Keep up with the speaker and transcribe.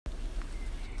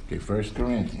Okay, 1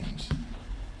 Corinthians,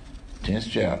 10th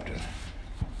chapter,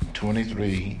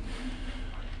 23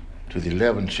 to the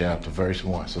 11th chapter, verse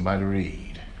 1. Somebody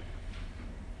read.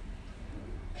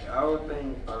 All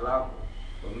things are lawful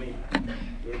for me.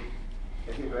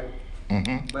 That's it, right?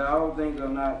 Mm-hmm. But all things are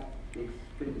not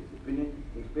expedient.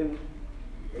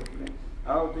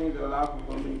 All things are lawful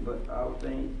for me, but all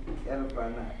things edify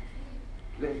not.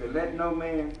 Let no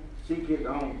man seek his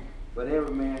own, but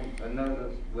every man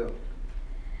another's will.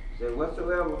 So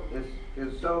whatsoever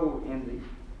is sold in the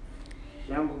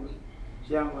shambles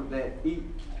that eat,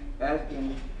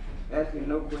 asking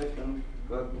no question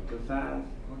for conscience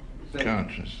sake.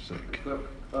 Conscience sake.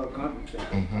 For conscience sake.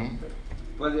 Mm-hmm.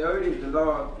 For the earth is the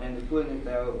Lord and the fullness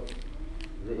thereof.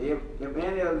 If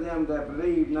any of them that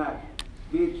believe not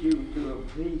bid you to a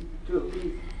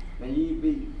peace, and ye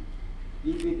be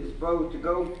disposed to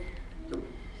go.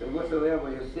 So whatsoever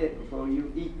is set before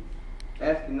you eat,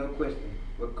 asking no question,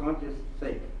 for conscience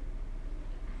sake.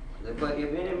 But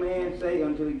if any man say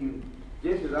unto you,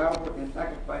 this is offered in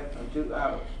sacrifice unto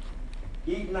idols,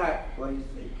 eat not for his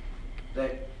sake,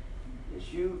 that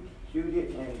shoot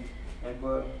it and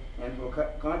for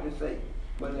conscience sake.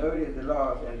 For the earth is the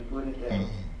Lord's and the fullness thereof.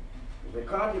 The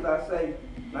conscience I say,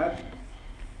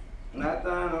 not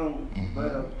thine own,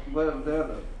 but of the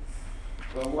other.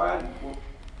 For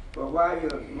why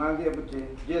is my liberty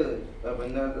judged of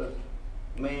another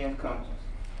man's conscience?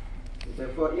 He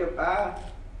said, for if I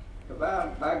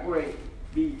by grace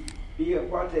be a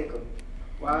partaker,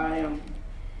 why am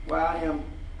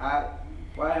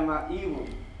I evil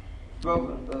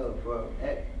spoken of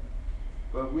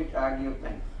for which I give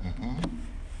thanks? Mm-hmm.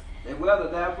 And whether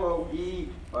therefore ye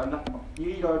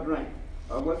eat or drink,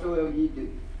 or whatsoever ye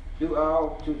do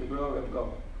all to the glory of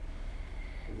God.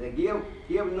 They give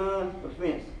none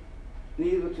offense,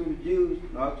 neither to the Jews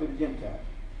nor to the Gentiles,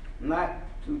 not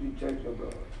to the church of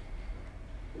God.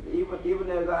 Even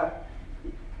as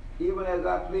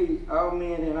I please all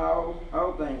men in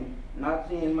all things, not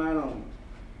seeing mine own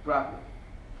profit,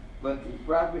 but the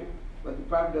profit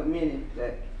of many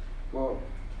that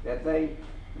they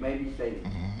may be saved.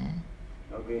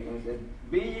 Mm-hmm. Okay, and it says,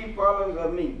 be ye followers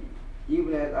of me,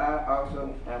 even as I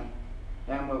also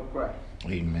am of Christ.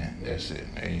 Amen. That's it.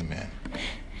 Amen.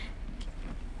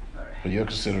 For your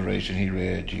consideration, he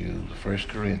read you 1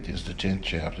 Corinthians, the 10th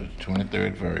chapter, the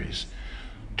 23rd verse,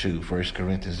 to 1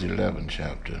 Corinthians, the 11th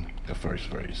chapter, the first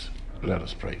verse. Let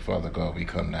us pray. Father God, we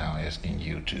come now asking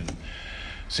you to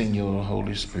send your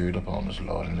Holy Spirit upon us,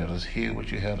 Lord, and let us hear what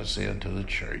you have to say unto the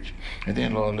church. And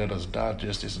then, Lord, let us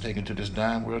digest this and take into this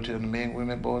dying world, tell the men,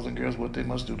 women, boys, and girls what they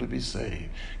must do to be saved.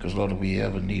 Because, Lord, if we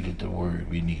ever needed the word,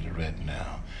 we need it right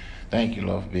now. Thank you,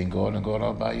 Lord, for being God and God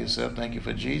all by yourself. Thank you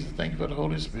for Jesus. Thank you for the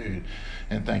Holy Spirit.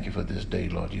 And thank you for this day,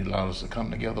 Lord. You allowed us to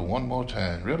come together one more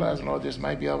time. Realizing, Lord, this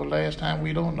might be our last time.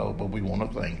 We don't know, but we want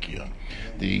to thank you.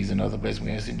 These and other blessings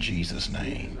we ask in Jesus'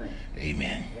 name.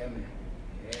 Amen.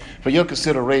 For your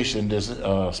consideration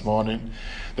this morning,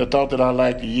 the thought that I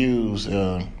like to use,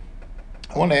 I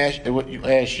want to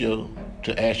ask you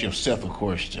to ask yourself a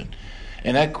question.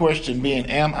 And that question being,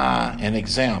 am I an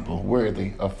example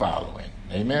worthy of following?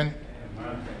 Amen?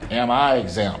 Am I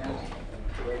example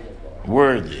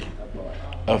worthy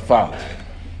of following?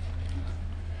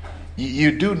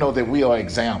 You do know that we are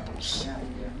examples.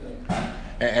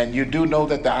 And you do know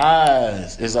that the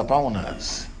eyes is upon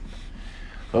us.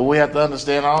 But we have to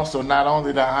understand also not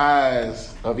only the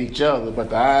eyes of each other, but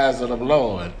the eyes of the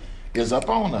Lord is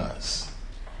upon us.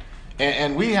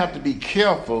 And we have to be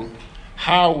careful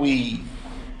how we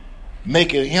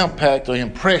make an impact or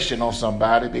impression on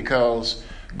somebody, because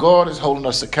God is holding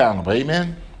us accountable.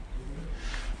 Amen?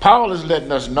 Paul is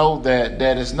letting us know that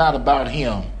it's not about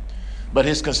him, but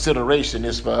his consideration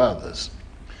is for others.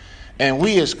 And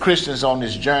we as Christians on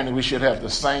this journey, we should have the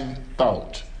same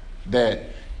thought that,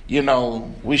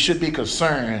 we should be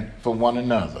concerned for one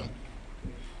another.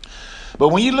 But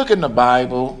when you look in the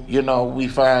Bible, we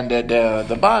find that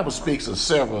the Bible speaks of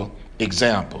several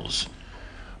examples.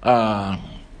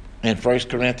 In 1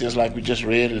 Corinthians, like we just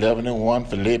read, 11:1,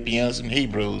 Philippians and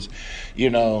Hebrews,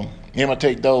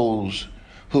 imitate those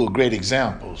who are great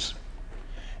examples.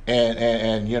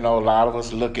 And a lot of us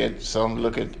some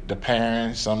look at the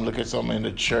parents, some look at some in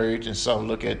the church, and some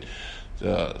look at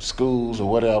schools or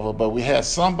whatever. But we had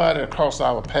somebody across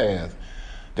our path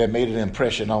that made an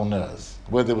impression on us.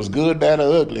 Whether it was good, bad,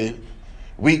 or ugly,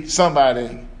 we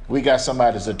got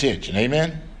somebody's attention.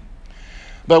 Amen?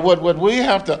 But what we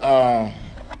have to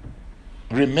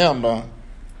remember,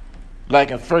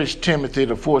 like in 1 Timothy,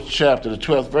 the 4th chapter, the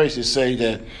 12th verse, it say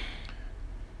that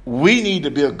we need to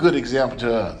be a good example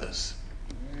to others.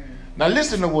 Now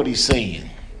listen to what he's saying.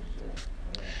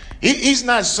 He's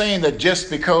not saying that just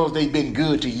because they've been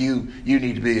good to you, you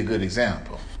need to be a good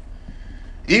example.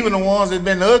 Even the ones that have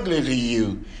been ugly to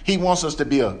you, he wants us to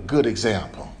be a good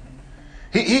example.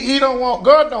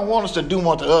 God don't want us to do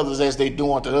unto others as they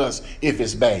do unto us if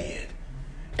it's bad.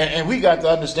 And we got to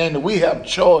understand that we have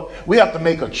to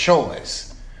make a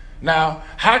choice. Now,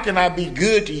 how can I be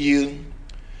good to you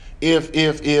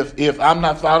if I'm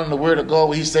not following the word of God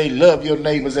where he say love your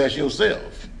neighbors as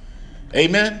yourself?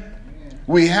 Amen.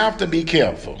 We have to be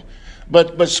careful.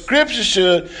 But scripture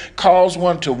should cause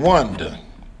one to wonder.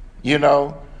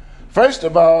 First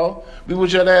of all, we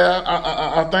should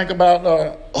I think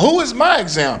about who is my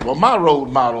example, my role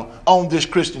model on this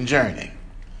Christian journey.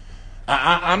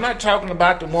 I'm not talking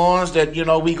about the ones that,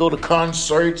 we go to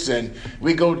concerts and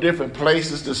we go to different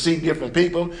places to see different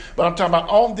people. But I'm talking about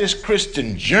on this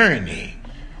Christian journey.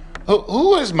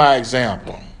 Who is my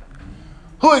example?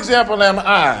 Who example am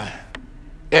I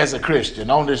as a Christian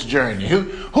on this journey?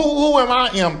 Who am I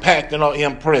impacting or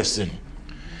impressing?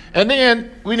 And then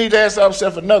we need to ask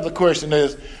ourselves another question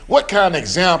is, what kind of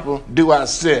example do I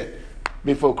set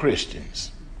before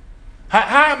Christians?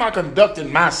 How am I conducting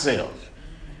myself?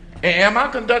 Am I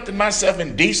conducting myself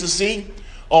in decency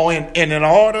or in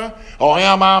order? Or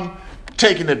am I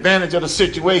taking advantage of the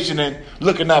situation and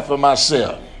looking out for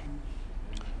myself?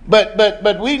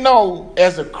 But we know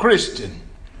as a Christian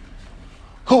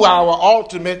who our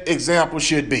ultimate example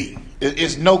should be.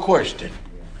 It's no question.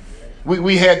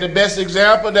 We had the best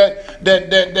example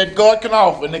that God can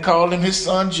offer, and they called him his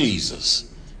son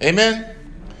Jesus. Amen?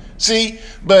 See,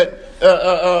 but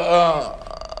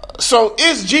so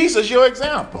is Jesus your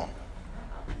example?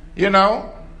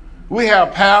 We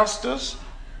have pastors,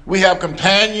 we have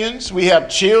companions, we have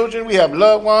children, we have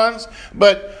loved ones,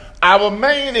 but our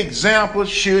main example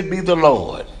should be the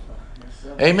Lord.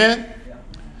 Amen?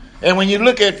 And when you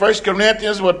look at 1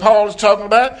 Corinthians, what Paul is talking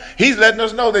about, he's letting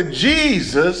us know that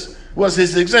Jesus was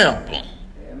his example.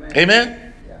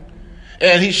 Amen?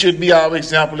 And he should be our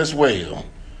example as well.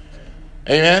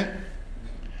 Amen?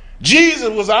 Jesus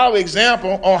was our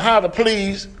example on how to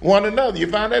please one another. You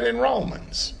find that in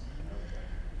Romans.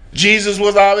 Jesus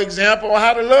was our example on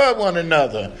how to love one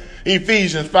another.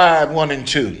 Ephesians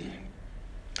 5:1-2.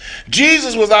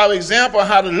 Jesus was our example on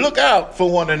how to look out for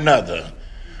one another.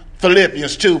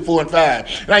 Philippians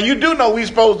 2:4-5. Now you do know we're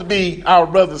supposed to be our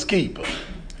brother's keeper.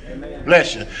 Amen.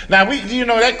 Bless you. Now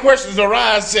that questions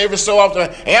arise every so often.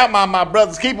 Am I my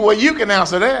brother's keeper? Well, you can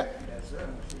answer that.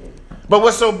 But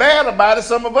what's so bad about it,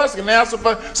 some of us can answer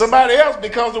for somebody else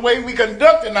because of the way we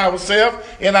conducting ourselves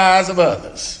in the eyes of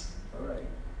others. All right.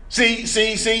 See,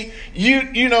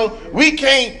 we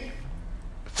can't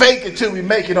fake it till we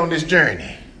make it on this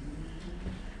journey.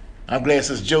 I'm glad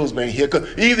Sister Joe's been here,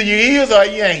 because either you is or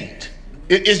you ain't.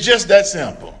 It's just that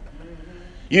simple.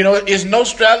 It's no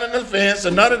straddling the fence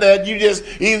or none of that.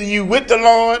 Either you with the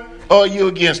Lord or you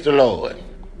against the Lord.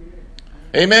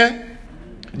 Amen.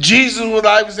 Jesus was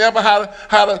our example how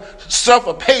to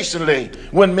suffer patiently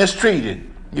when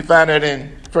mistreated. You find that in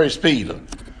 1 Peter,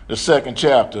 the 2nd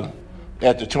chapter,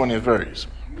 at the 20th verse.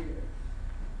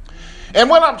 And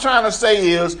what I'm trying to say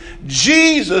is,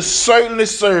 Jesus certainly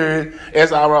served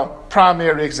as our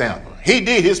primary example. He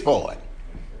did his part.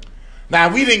 Now,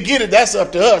 if we didn't get it, that's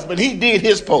up to us, but he did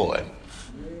his part.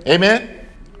 Amen?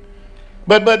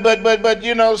 But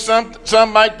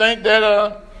some might think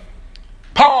that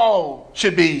Paul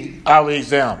should be our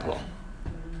example.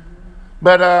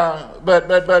 But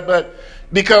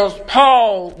because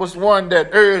Paul was one that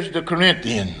urged the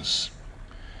Corinthians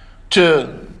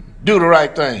to do the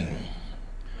right thing.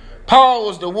 Paul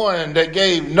was the one that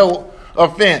gave no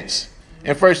offense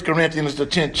in 1 Corinthians, the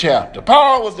 10th chapter.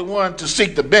 Paul was the one to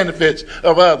seek the benefits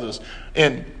of others,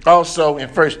 and also in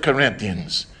 1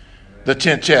 Corinthians, the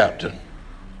 10th chapter.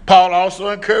 Paul also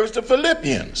encouraged the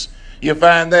Philippians. You'll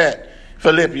find that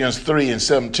Philippians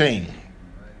 3:17.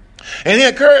 And he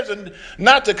encouraged them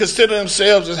not to consider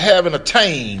themselves as having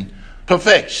attained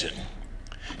perfection.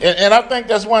 And I think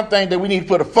that's one thing that we need to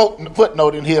put a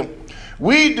footnote in here.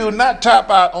 We do not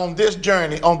top out on this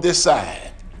journey on this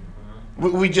side.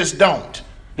 We just don't.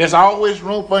 There's always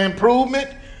room for improvement.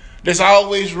 There's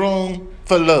always room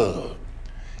for love.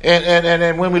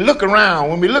 And when we look around,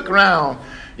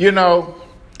 and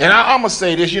I'm going to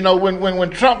say this, when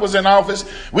Trump was in office,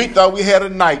 we thought we had a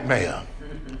nightmare.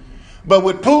 But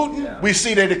with Putin, we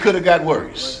see that it could have got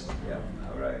worse. Yeah.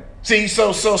 All right. See,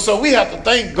 so we have to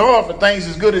thank God for things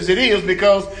as good as it is,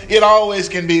 because it always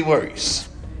can be worse.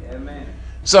 Amen.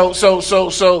 So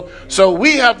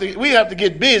we have to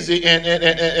get busy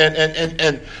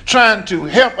and trying to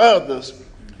help others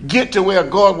get to where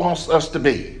God wants us to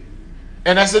be.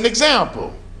 And that's an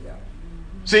example. Yeah.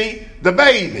 See, the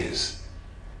babies,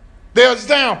 they're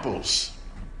examples.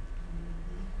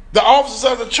 The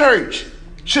officers of the church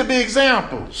should be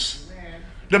examples.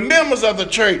 The members of the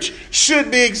church should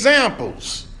be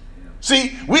examples.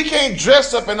 See, we can't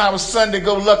dress up in our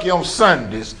Sunday-go-lucky on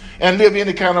Sundays and live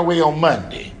any kind of way on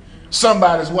Monday.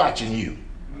 Somebody's watching you.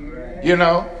 You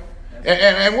know?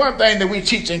 And one thing that we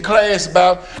teach in class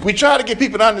about, we try to get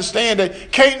people to understand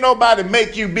that can't nobody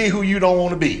make you be who you don't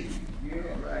want to be.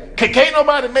 Can't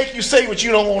nobody make you say what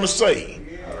you don't want to say.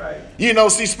 You know,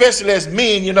 see, especially as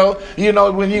men, you know,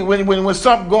 when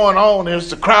something going on,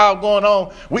 there's a crowd going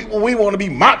on, we want to be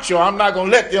macho. I'm not going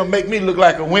to let them make me look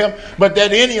like a wimp. But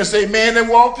that Indian say, man, they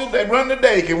run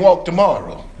today can walk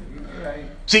tomorrow. Right.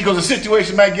 See, because the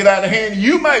situation might get out of hand.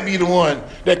 You might be the one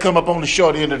that come up on the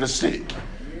short end of the stick.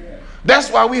 Yeah. That's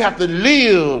why we have to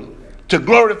live to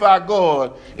glorify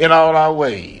God in all our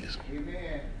ways.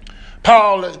 Amen.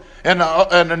 Paul and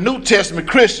the New Testament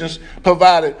Christians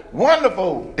provided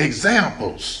wonderful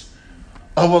examples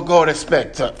of what God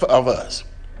expects of us.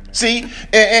 See,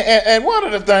 and one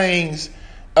of the things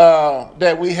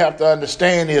that we have to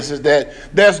understand is that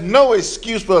there's no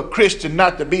excuse for a Christian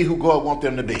not to be who God wants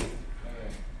them to be.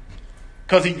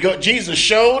 Because Jesus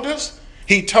showed us,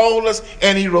 he told us,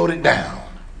 and he wrote it down.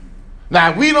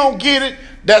 Now, if we don't get it,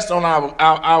 that's on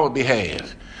our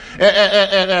behalf.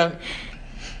 And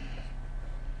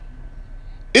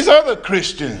is other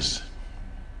Christians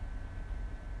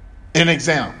an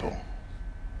example?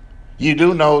 You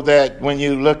do know that when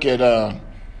you look at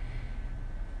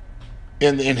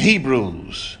in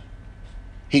Hebrews,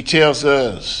 he tells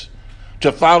us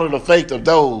to follow the faith of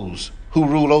those who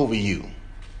rule over you.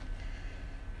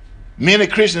 Many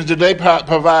Christians today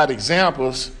provide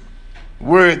examples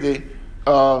worthy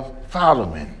of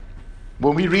following.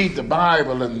 When we read the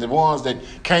Bible and the ones that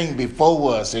came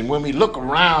before us, and when we look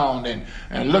around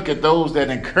and look at those that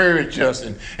encourage us,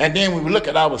 and then when we look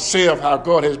at ourselves, how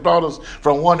God has brought us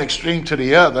from one extreme to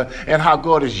the other, and how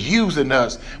God is using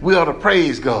us, we ought to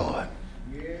praise God.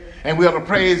 Yeah. And we ought to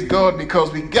praise God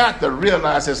because we got to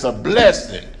realize it's a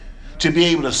blessing to be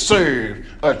able to serve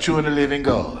a true and a living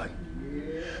God.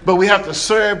 Yeah. But we have to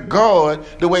serve God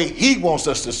the way he wants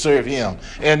us to serve him,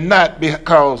 and not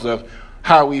because of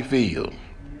how we feel.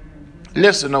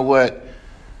 Listen to what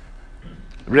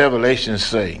Revelations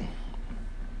say.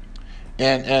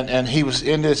 And he was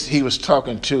in this, he was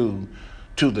talking to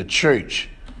the church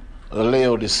of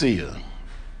Laodicea.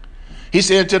 He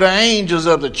said, to the angels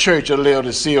of the church of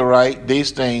Laodicea write,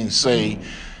 these things say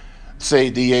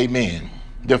thee amen.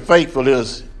 The faithful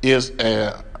is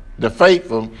the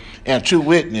faithful and true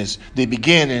witness, the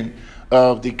beginning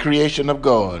of the creation of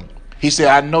God. He said,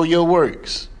 I know your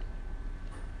works,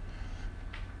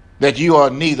 that you are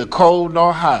neither cold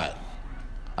nor hot.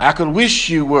 I could wish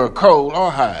you were cold or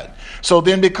hot. So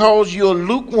then, because you're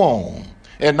lukewarm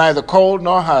and neither cold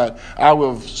nor hot, I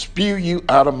will spew you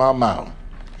out of my mouth.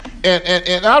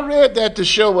 And I read that to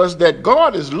show us that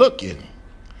God is looking.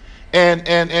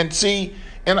 And see,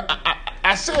 and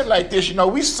I said like this, you know,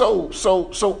 we so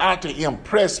out to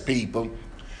impress people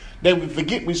that we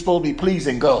forget we're supposed to be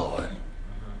pleasing God.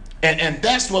 And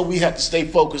that's what we have to stay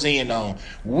focused in on.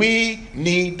 We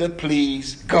need to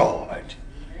please God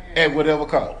at whatever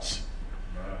cost.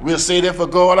 We'll say that for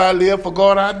God I live, for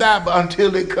God I die, but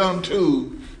until it come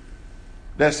to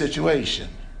that situation.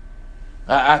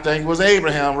 I think it was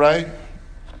Abraham, right?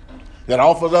 That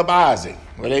offered up Isaac.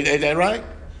 Is that right?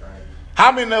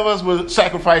 How many of us would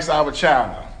sacrifice our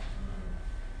child?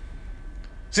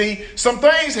 See, some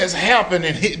things has happened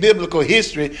in biblical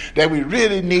history that we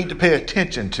really need to pay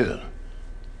attention to.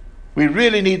 We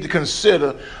really need to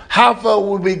consider how far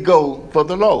would we go for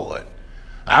the Lord.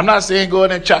 I'm not saying go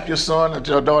in and chop your son or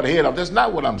your daughter head off. That's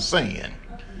not what I'm saying.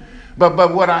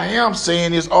 But what I am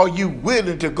saying is, are you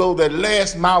willing to go that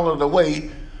last mile of the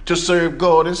way to serve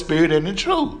God in spirit and in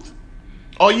truth?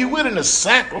 Are you willing to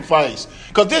sacrifice?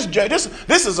 Because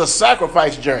this is a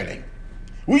sacrifice journey.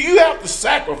 You have to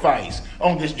sacrifice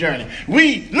on this journey.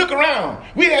 We look around.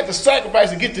 We had to sacrifice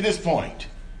to get to this point.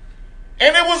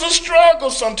 And it was a struggle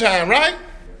sometime, right?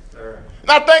 Yes, sir.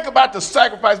 Now think about the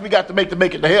sacrifice we got to make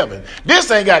it to heaven. This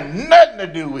ain't got nothing to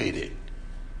do with it.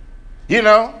 You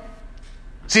know?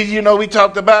 See, you know, we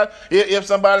talked about if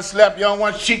somebody slap you on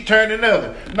one cheek, turn the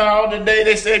other. No, today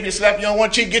they say if you slap you on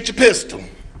one cheek, get your pistol.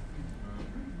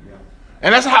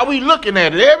 And that's how we looking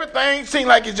at it. Everything seems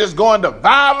like it's just going to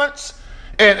violence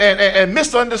and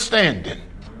misunderstanding.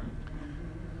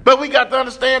 But we got to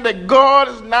understand that God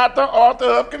is not the author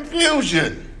of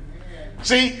confusion.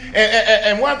 See,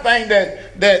 and one thing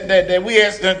that we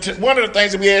ask, one of the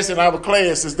things that we ask in our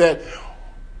class is that,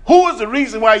 who is the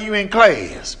reason why you in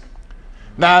class?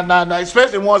 Now,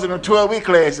 especially ones in the 12-week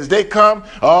classes, they come,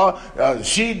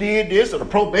 she did this, or the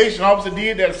probation officer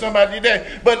did that, or somebody did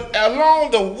that. But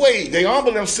along the way, they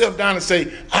humble themselves down and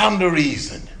say, I'm the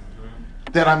reason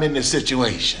that I'm in this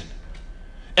situation.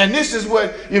 And this is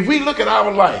what, if we look at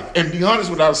our life and be honest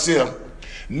with ourselves,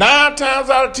 9 times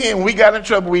out of 10, when we got in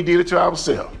trouble, we did it to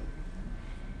ourselves.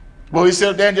 But we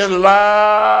said, then just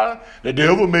lie. The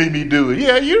devil made me do it.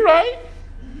 Yeah, you're right.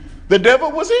 The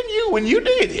devil was in you when you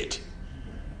did it.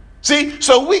 See,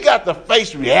 so we got to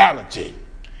face reality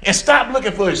and stop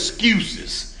looking for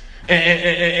excuses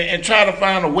and try to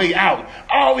find a way out.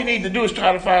 All we need to do is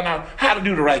try to find out how to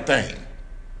do the right thing.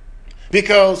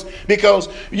 Because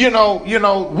you know,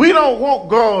 we don't want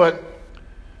God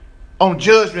on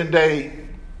Judgment Day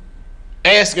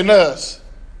asking us,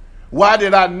 why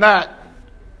did I not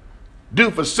do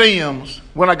for Sims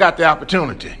when I got the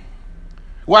opportunity?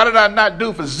 Why did I not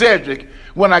do for Cedric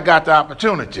when I got the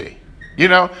opportunity? You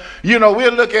know,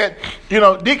 we'll look at,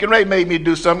 Deacon Ray made me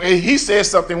do something. He said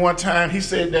something one time. He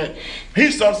said that he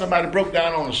saw somebody broke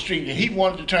down on the street and he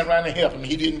wanted to turn around and help him.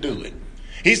 He didn't do it.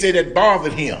 He said that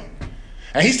bothered him.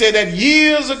 And he said that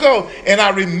years ago. And I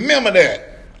remember that.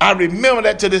 I remember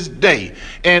that to this day.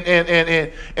 And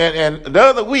the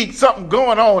other week, something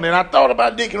going on. And I thought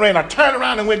about Deacon Ray and I turned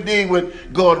around and went and did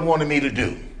what God wanted me to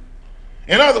do.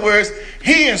 In other words,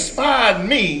 he inspired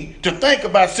me to think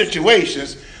about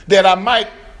situations that I might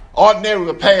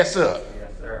ordinarily pass up.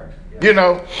 Yes, sir.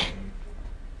 Yes.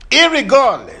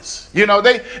 Irregardless,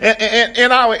 they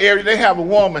in our area, they have a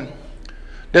woman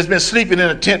that's been sleeping in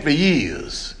a tent for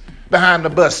years behind the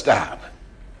bus stop.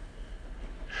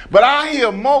 But I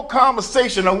hear more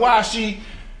conversation of why she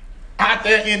out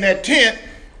there in that tent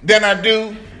than I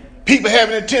do people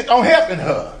having a tent on helping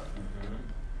her.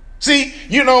 See,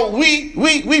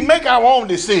 we make our own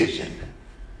decision.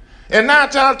 And 9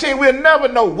 times out of 10, we'll never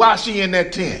know why she in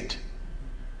that tent.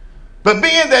 But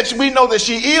being that we know that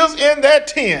she is in that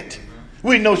tent,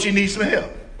 we know she needs some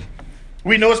help.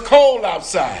 We know it's cold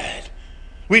outside.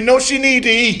 We know she needs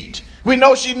to eat. We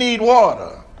know she needs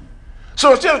water.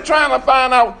 So instead of trying to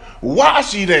find out why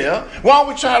she there, why don't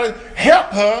we try to help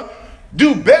her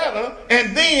do better,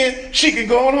 and then she can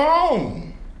go on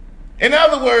home. In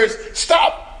other words,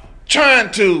 stop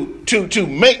trying to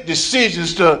make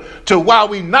decisions to why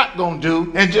we not going to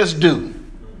do and just do.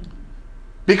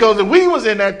 Because if we was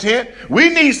in that tent, we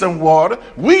need some water,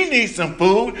 we need some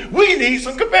food, we need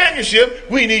some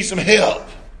companionship, we need some help.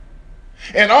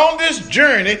 And on this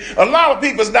journey, a lot of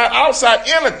people is not outside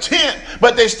in a tent,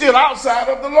 but they're still outside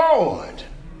of the Lord.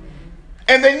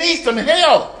 And they need some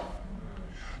help.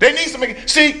 They need some,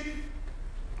 see,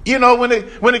 when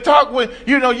they talk,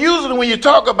 usually when you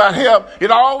talk about help, it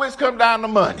always comes down to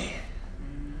money.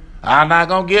 I'm not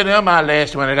going to give them my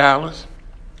last $20.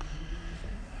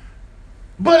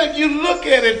 But if you look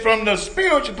at it from the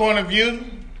spiritual point of view,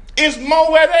 it's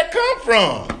more where that come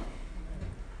from.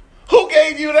 Who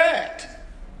gave you that?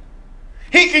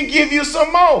 He can give you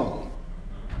some more.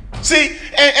 See,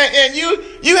 and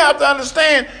you have to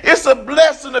understand, it's a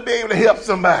blessing to be able to help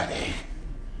somebody.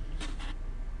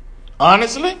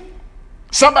 Honestly,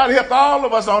 somebody helped all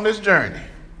of us on this journey.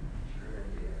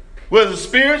 Whether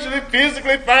spiritually,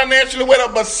 physically, financially,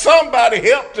 whatever, but somebody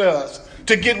helped us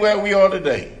to get where we are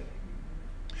today.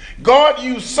 God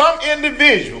used some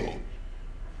individual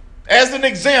as an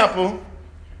example,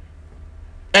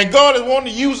 and God is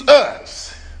wanting to use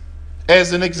us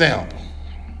as an example.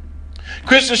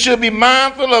 Christians should be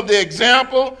mindful of the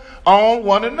example on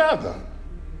one another.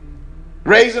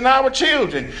 Raising our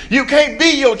children. You can't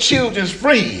be your children's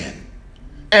friend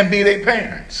and be their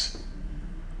parents.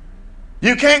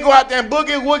 You can't go out there and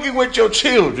boogie woogie with your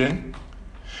children,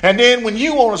 and then when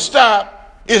you want to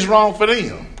stop, it's wrong for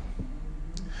them.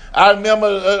 I remember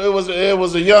it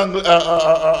was a young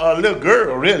a little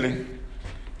girl really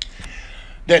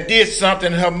that did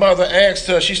something. Her mother asked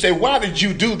her. She said, "Why did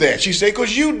you do that?" She said,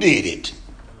 "Because you did it."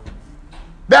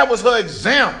 That was her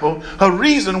example, her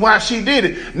reason why she did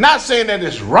it. Not saying that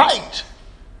it's right,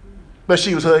 but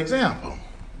she was her example.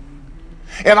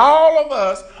 And all of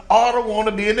us ought to want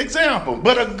to be an example,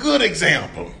 but a good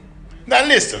example. Now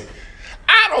listen,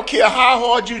 I don't care how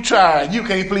hard you try, you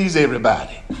can't please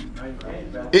everybody.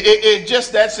 It's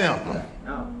just that simple.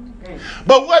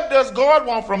 But what does God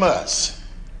want from us?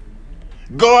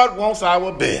 God wants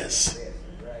our best.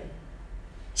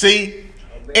 See?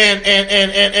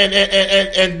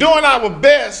 And doing our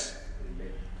best,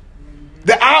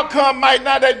 the outcome might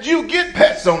not that you get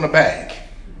pats on the back.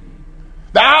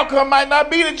 The outcome might not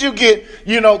be that you get,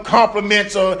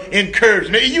 compliments or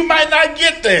encouragement. You might not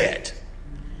get that.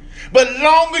 But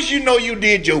long as you know you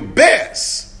did your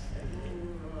best,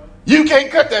 You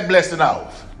can't cut that blessing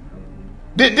off.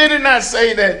 Did it not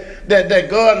say that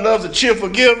God loves a cheerful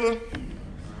giver?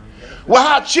 Well,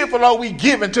 how cheerful are we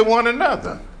giving to one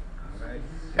another?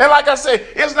 And like I said,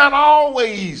 it's not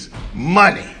always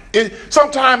money.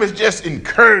 Sometimes it's just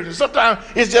encouragement. Sometimes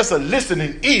it's just a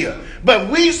listening ear. But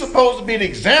we supposed to be the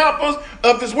examples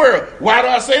of this world. Why do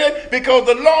I say that? Because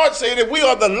the Lord said that we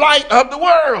are the light of the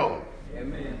world.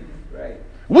 Amen. Right.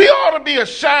 We ought to be a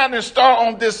shining star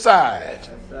on this side.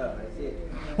 That's it.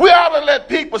 We ought to let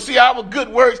people see our good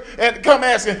works and come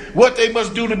asking what they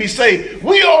must do to be saved.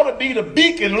 We ought to be the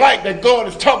beacon light that God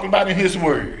is talking about in his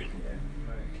word.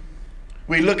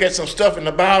 We look at some stuff in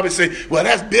the Bible and say, well,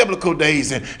 that's biblical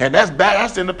days and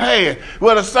that's in the past.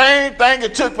 Well, the same thing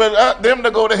it took for them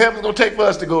to go to heaven is going to take for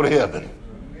us to go to heaven.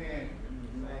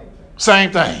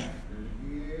 Same thing.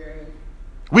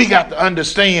 We got to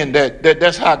understand that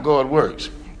that's how God works.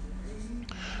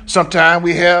 Sometimes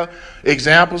we have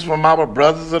examples from our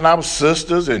brothers and our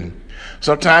sisters, and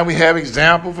sometimes we have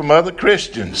examples from other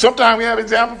Christians. Sometimes we have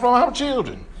examples from our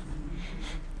children.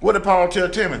 What did Paul tell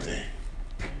Timothy?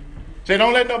 Say,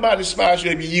 don't let nobody despise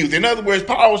your youth. In other words,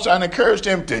 Paul was trying to encourage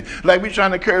Timothy, like we're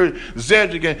trying to encourage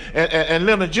Zedric and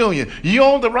Leonard Jr.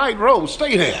 You're on the right road.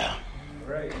 Stay there.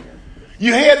 Right.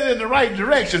 You're headed in the right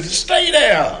direction. Stay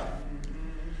there.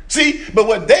 See, but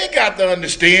what they got to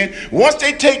understand, once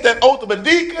they take that oath of a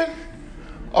deacon,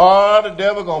 oh, the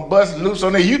devil gonna bust loose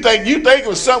on there. You think it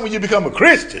was something when you become a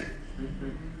Christian.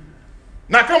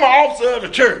 Now come an officer of the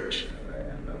church.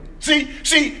 See,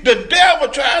 the devil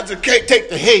tries to take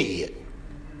the head.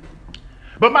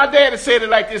 But my daddy said it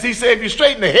like this. He said, if you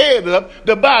straighten the head up,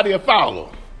 the body will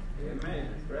follow. Amen.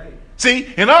 That's right.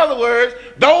 See, in other words,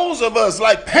 those of us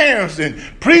like parents and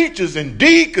preachers and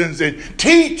deacons and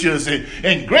teachers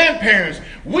and grandparents,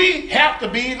 we have to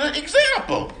be the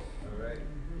example. All right.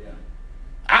 Yeah.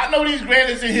 I know these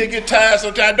grannies in here get tired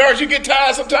sometimes. Doris, you get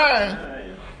tired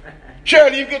sometimes.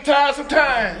 Shirley, you get tired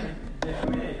sometimes.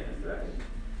 Amen.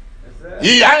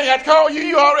 Yeah, I ain't got to call you.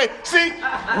 You already. See,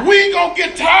 we going to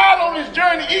get tired on this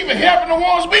journey, even helping the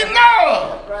ones we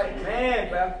love. That's right,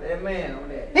 man. Amen on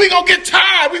that. We going to get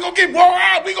tired. We going to get wore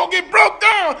out. We going to get broke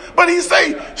down. But he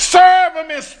say, serve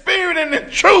him in spirit and in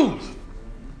truth.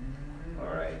 All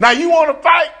right. Now, you want to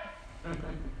fight?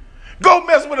 Go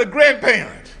mess with a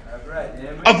grandparent. That's right.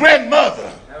 Amen. A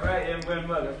grandmother. All right, and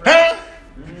grandmother. Huh?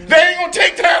 Mm-hmm. They ain't going to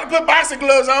take time to put boxing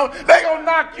gloves on. They going to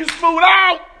knock you smooth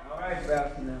out. All right,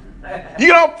 Pastor. You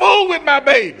don't fool with my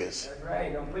babies. That's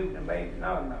right. Don't fool with the babies.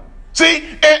 No. See,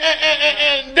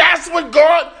 and that's what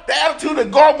God, the attitude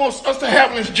that God wants us to have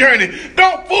in this journey.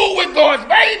 Don't fool with God's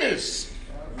babies.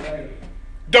 Right.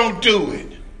 Don't do it.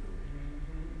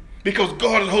 Because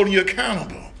God is holding you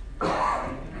accountable.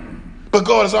 But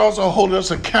God is also holding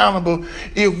us accountable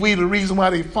if we the reason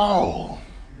why they fall.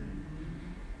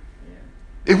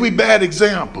 If we bad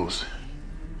examples.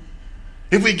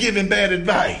 If we giving bad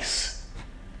advice.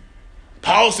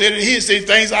 Paul said that he said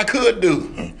things I could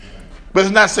do, but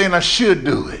it's not saying I should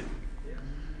do it.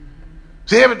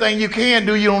 See, everything you can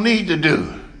do, you don't need to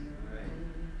do.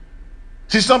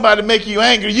 See, somebody make you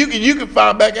angry, you can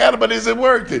fire back at it, but is it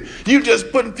worth it? You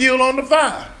just putting fuel on the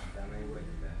fire.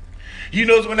 You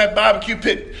notice when that barbecue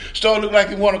pit started looking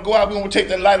like it want to go out, we want to take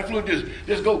that lighter fluid,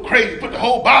 just go crazy, put the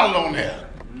whole bottle on there.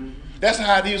 That's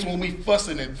how it is when we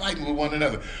fussing and fighting with one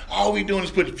another. All we doing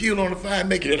is putting fuel on the fire and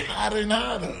making it hotter and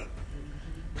hotter.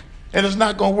 And it's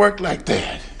not going to work like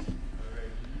that.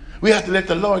 We have to let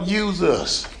the Lord use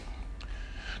us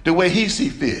the way he see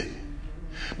fit.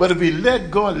 But if we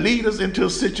let God lead us into a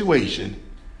situation,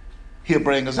 he'll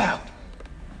bring us out.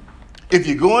 If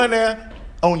you go in there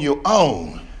on your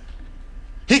own,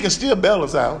 he can still bail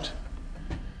us out.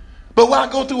 But why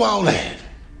go through all that?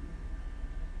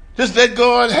 Just let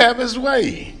God have his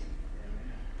way.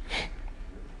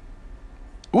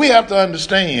 We have to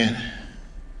understand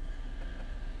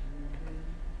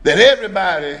that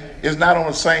everybody is not on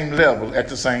the same level at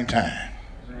the same time.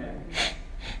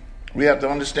 We have to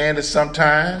understand that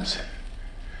sometimes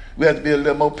we have to be a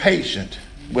little more patient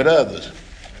with others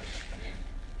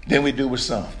than we do with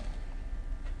some.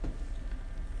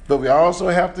 But we also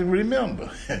have to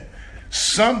remember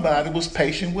somebody was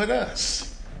patient with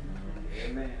us.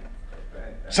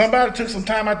 Somebody took some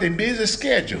time out their busy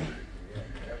schedule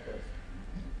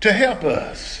to help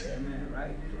us.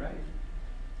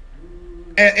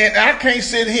 And I can't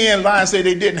sit here and lie and say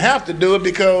they didn't have to do it,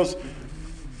 because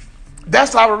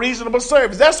that's our reasonable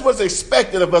service. That's what's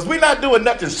expected of us. We're not doing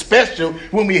nothing special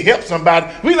when we help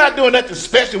somebody. We're not doing nothing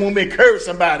special when we encourage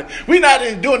somebody. We're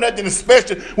not doing nothing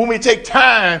special when we take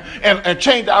time and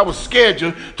change our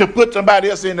schedule to put somebody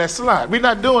else in that slot. We're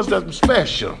not doing something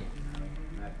special.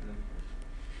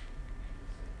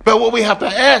 But what we have to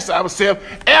ask ourselves,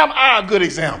 am I a good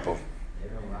example?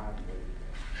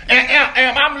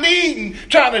 Am I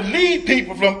trying to lead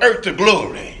people from earth to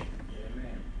glory?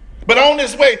 But on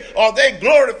this way, are they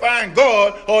glorifying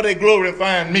God or are they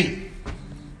glorifying me?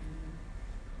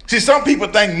 See, some people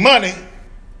think money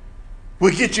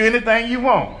will get you anything you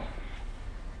want.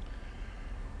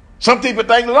 Some people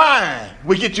think lying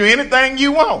will get you anything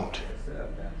you want.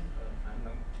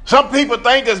 Some people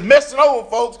think that messing over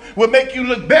folks will make you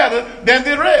look better than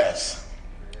the rest.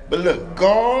 But look,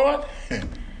 God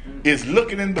is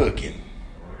looking and looking.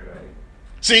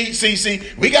 See,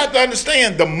 we got to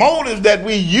understand the motives that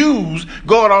we use,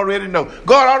 God already know.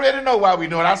 God already know why we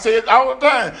do it. I say it all the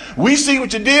time. We see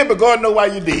what you did, but God know why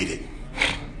you did it.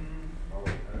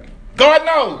 God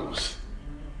knows.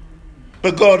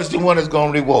 But God is the one that's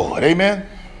going to reward. Amen?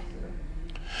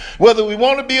 Whether we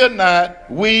want to be or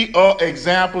not, we are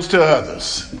examples to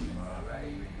others.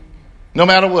 No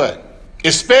matter what.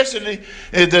 Especially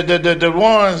the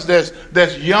ones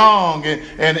that's young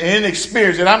and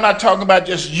inexperienced. And I'm not talking about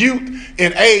just youth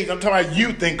in age. I'm talking about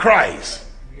youth in Christ.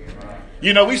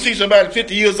 You know, we see somebody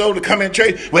 50 years old to come in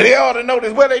church. Well, they ought to know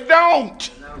this. Well, they don't.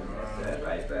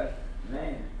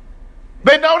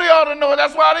 They know they ought to know it.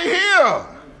 That's why they're here.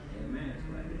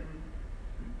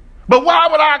 But why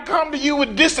would I come to you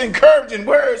with disencouraging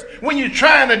words when you're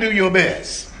trying to do your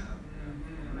best?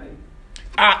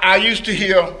 I used to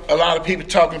hear a lot of people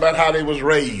talking about how they was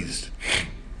raised.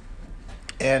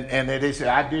 And they said,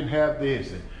 I didn't have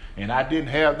this and I didn't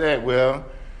have that. Well,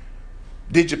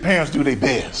 did your parents do their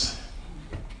best?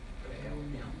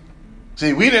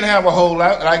 See, we didn't have a whole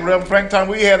lot. Like Rev Frank time,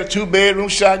 we had a 2-bedroom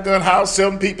shotgun house,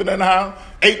 7 people in the house,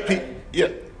 8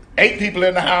 people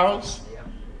in the house.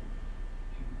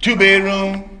 2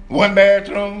 bedroom, 1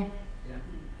 bathroom.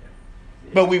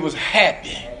 But we was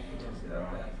happy.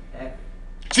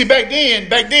 See, back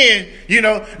then, you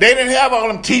know, they didn't have all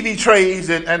them TV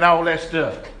trays and all that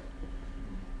stuff.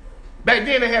 Back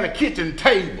then they had a kitchen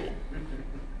table.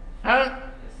 Huh?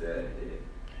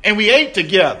 And we ate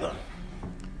together.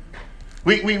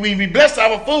 We blessed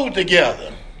our food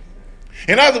together.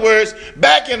 In other words,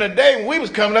 back in the day when we was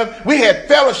coming up, we had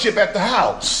fellowship at the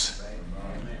house.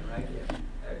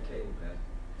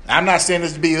 I'm not saying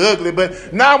this to be ugly,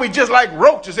 but now we just like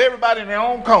roaches, everybody in their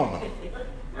own corner.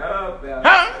 Huh?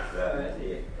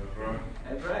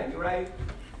 That's right. You're right.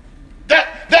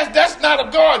 That's not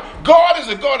a God. God is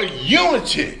a God of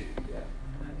unity.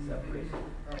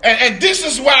 And this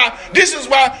is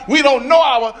why we don't know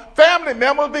our family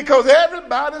members, because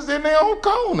everybody's in their own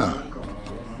corner,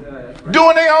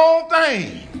 doing their own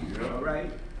thing.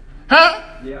 Huh?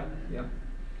 Yeah.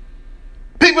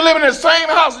 People living in the same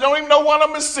house don't even know one of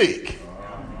them is sick.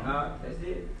 That's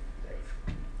it.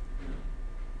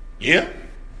 Yeah.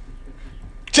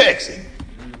 Texting.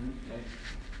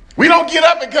 We don't get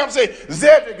up and come say,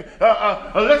 Zedrick,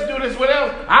 let's do this,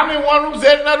 whatever. I'm in one room,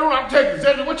 Zedrick in another room, I'm texting.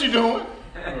 Zedrick, what you doing?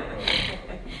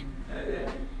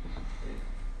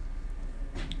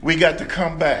 We got to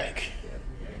come back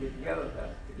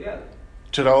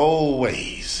to the old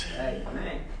ways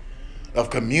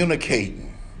of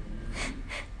communicating,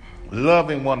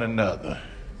 loving one another,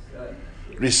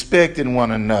 respecting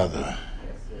one another.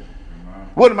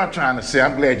 What am I trying to say?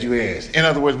 I'm glad you asked. In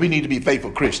other words, we need to be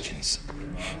faithful Christians.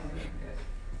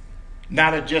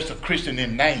 Not just a Christian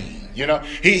in name. You know,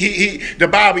 the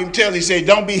Bible even tells, he say,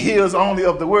 don't be hearers only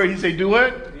of the word. He say, do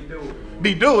what?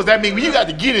 Be doers. That means you got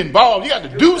to get involved. You got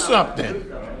to do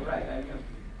something.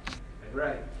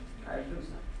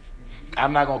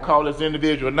 I'm not going to call this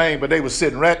individual name, but they were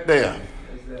sitting right there.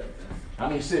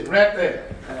 Sitting right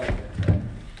there.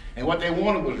 And what they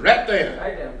wanted was right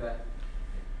there.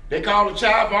 They called the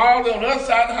child from all the way on the other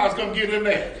side of the house, come get in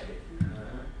there.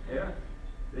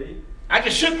 I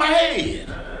just shook my head.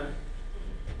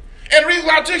 And the reason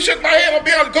why I shook my head, I'll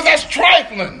be honest, because that's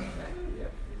trifling.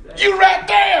 You right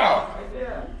there.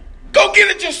 Go get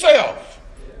it yourself.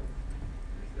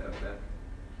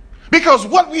 Because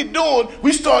what we're doing,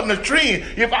 we're starting a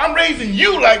trend. If I'm raising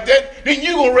you like that, then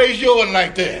you're going to raise yours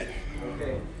like that.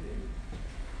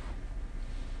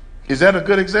 Is that a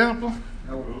good example?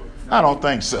 No. I don't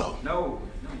think so. No.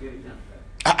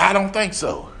 I don't think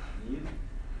so.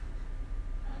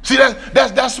 See,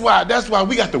 that's why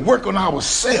we got to work on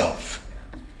ourselves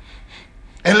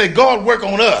and let God work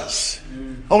on us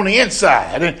on the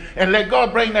inside, and let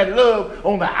God bring that love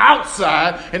on the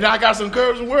outside. And I got some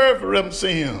encouraging word for Rev L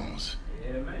C. Amen.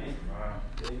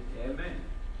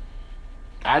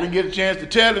 I didn't get a chance to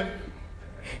tell him,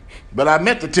 but I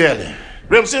meant to tell him.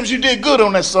 Rev L C, you did good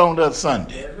on that song the other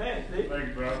Sunday. Amen. Thank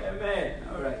you, bro. Amen.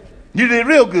 All right. You did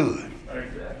real good.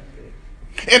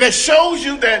 And it shows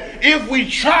you that if we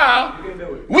try,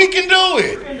 we can do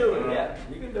it. You can do it, yeah.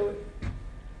 You can do it.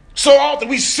 So often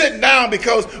we sit down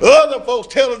because other folks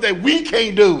tell us that we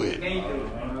can't do it. Can't do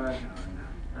it. No.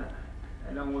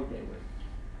 That don't work that way.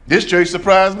 This church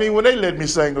surprised me when they let me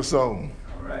sing a song.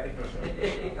 All right.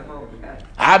 Come on, guys.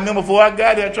 I remember before I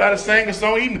got there, I tried to sing a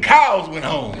song, even the cows went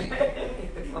home.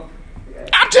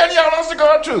 I'm telling y'all, that's the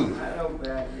God truth. I know,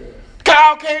 God, yeah.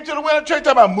 Cow came to the winter church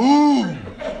talking about moo.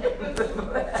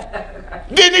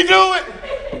 Didn't he do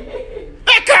it?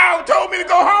 That cow told me to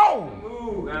go home.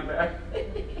 Ooh, I'm back.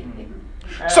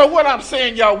 So what I'm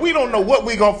saying, y'all, we don't know what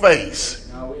we're going to face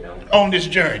No, we don't. on this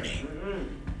journey.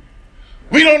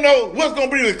 We don't know what's going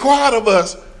to be required of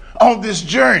us on this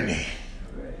journey.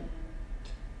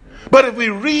 But if we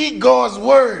read God's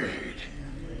word,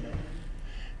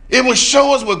 it will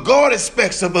show us what God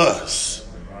expects of us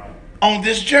on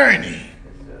this journey.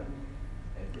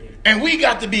 And we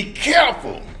got to be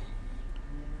careful,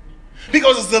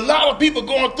 because there's a lot of people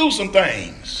going through some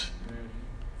things.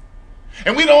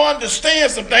 And we don't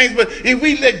understand some things, but if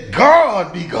we let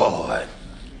God be God,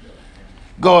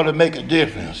 God will make a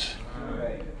difference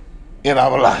in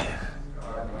our life.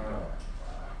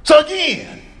 So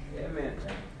again,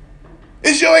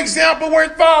 is your example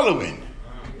worth following?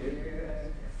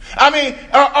 I mean,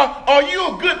 are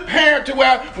you a good parent to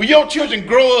where when your children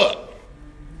grow up,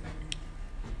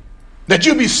 that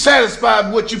you be satisfied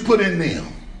with what you put in them?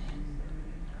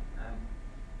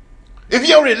 If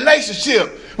your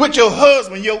relationship with your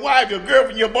husband, your wife, your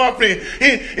girlfriend, your boyfriend,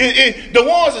 the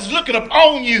ones that's looking up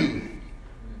on you,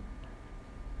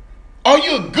 are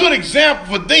you a good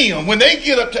example for them when they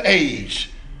get up to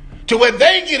age, to where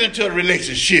they get into a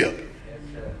relationship,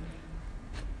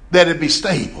 that it be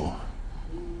stable?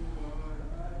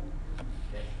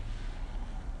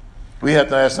 We have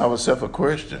to ask ourselves a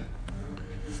question.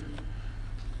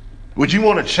 Would you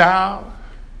want a child,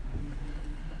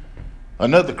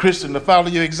 another Christian, to follow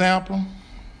your example?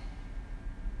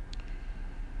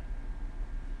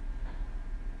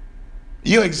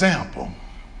 Your example.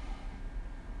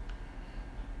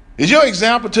 Is your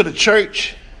example to the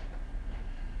church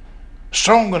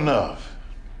strong enough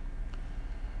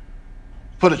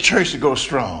for the church to go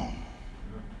strong?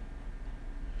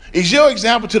 Is your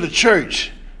example to the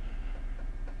church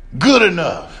good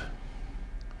enough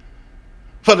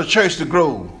for the church to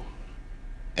grow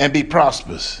and be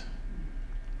prosperous?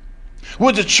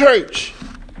 Would the church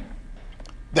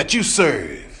that you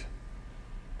serve,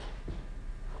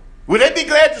 would they be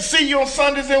glad to see you on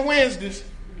Sundays and Wednesdays?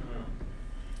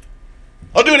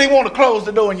 Or do they want to close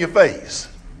the door in your face?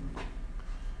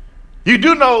 You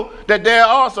do know that there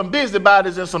are some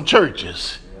busybodies in some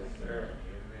churches.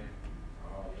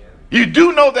 You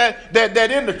do know that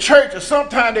in the church,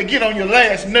 sometimes they get on your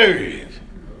last nerve.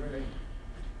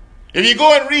 If you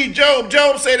go and read Job,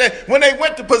 Job said that when they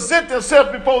went to present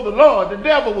themselves before the Lord, the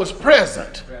devil was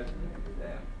present.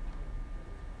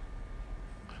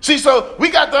 See, so we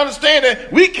got to understand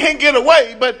that we can't get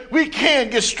away, but we can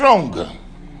get stronger.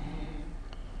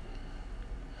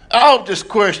 I hope this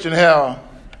question how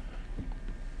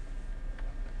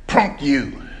prompt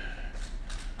you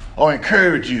or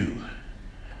encourage you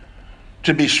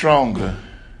to be stronger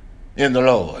in the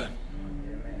Lord.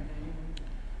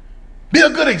 Be a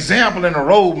good example and a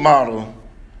role model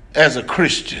as a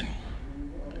Christian.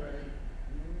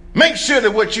 Make sure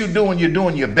that what you're doing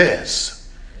your best,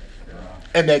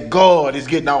 and that God is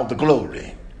getting all the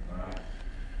glory.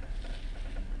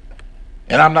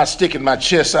 And I'm not sticking my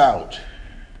chest out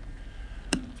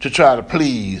to try to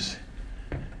please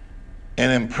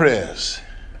and impress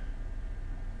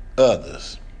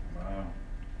others.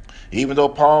 Even though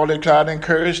Paul had tried to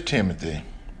encourage Timothy,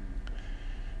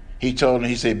 he told him,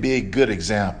 he said, be a good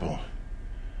example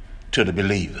to the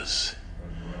believers.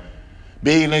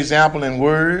 Be an example in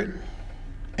word,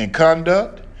 in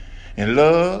conduct, in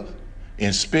love,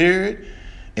 in spirit,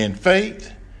 in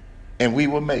faith, and we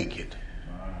will make it.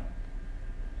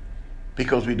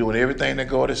 Because we're doing everything that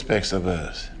God expects of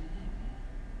us.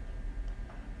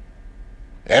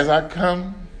 As I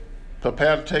come,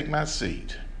 prepare to take my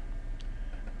seat,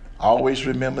 always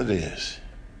remember this.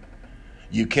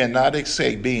 You cannot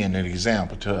escape being an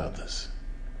example to others,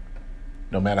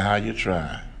 no matter how you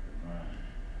try.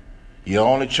 Your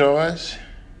only choice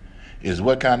is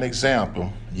what kind of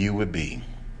example you would be.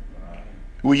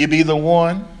 Will you be the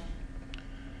one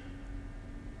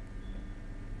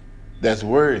that's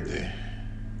worthy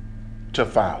to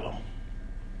follow?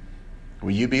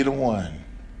 Will you be the one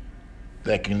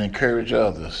that can encourage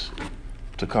others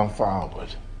to come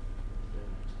forward?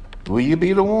 Will you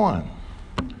be the one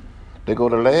to go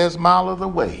the last mile of the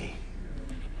way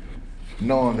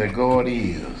knowing that God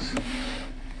is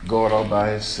God all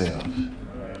by himself.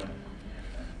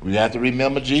 We have to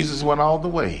remember Jesus went all the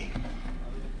way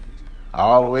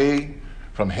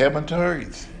from heaven to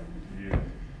earth.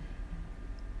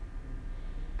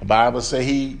 The Bible says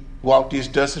he walked these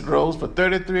dusty roads for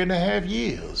 33 and a half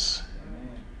years.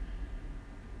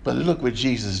 But look what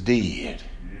Jesus did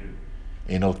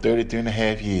in those 33 and a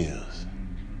half years.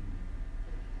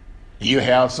 You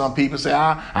have some people say,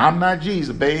 I'm not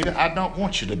Jesus, baby. I don't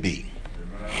want you to be.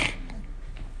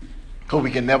 Because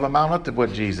we can never mount up to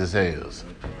what Jesus has,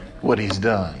 what he's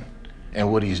done,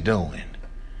 and what he's doing.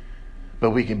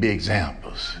 But we can be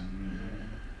examples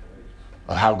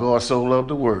of how God so loved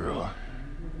the world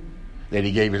that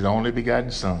he gave his only begotten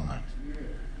Son.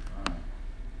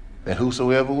 That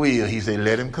whosoever will, he said,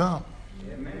 let him come.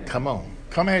 Amen. Come on.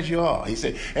 Come as you are. He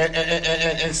said,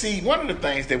 and see, one of the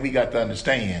things that we got to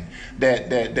understand,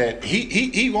 that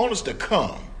he wants us to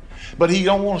come, but he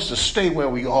don't want us to stay where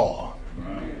we are.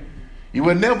 Right. You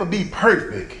will never be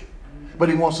perfect, but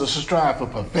he wants us to strive for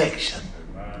perfection.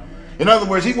 In other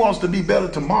words, he wants us to be better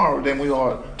tomorrow than we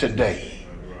are today.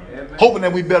 Right. Hoping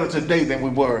that we're better today than we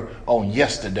were on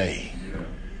yesterday.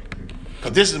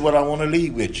 Because this is what I want to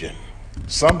leave with you.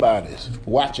 Somebody's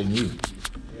watching you.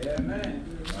 Amen.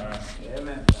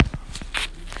 Amen.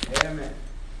 Amen.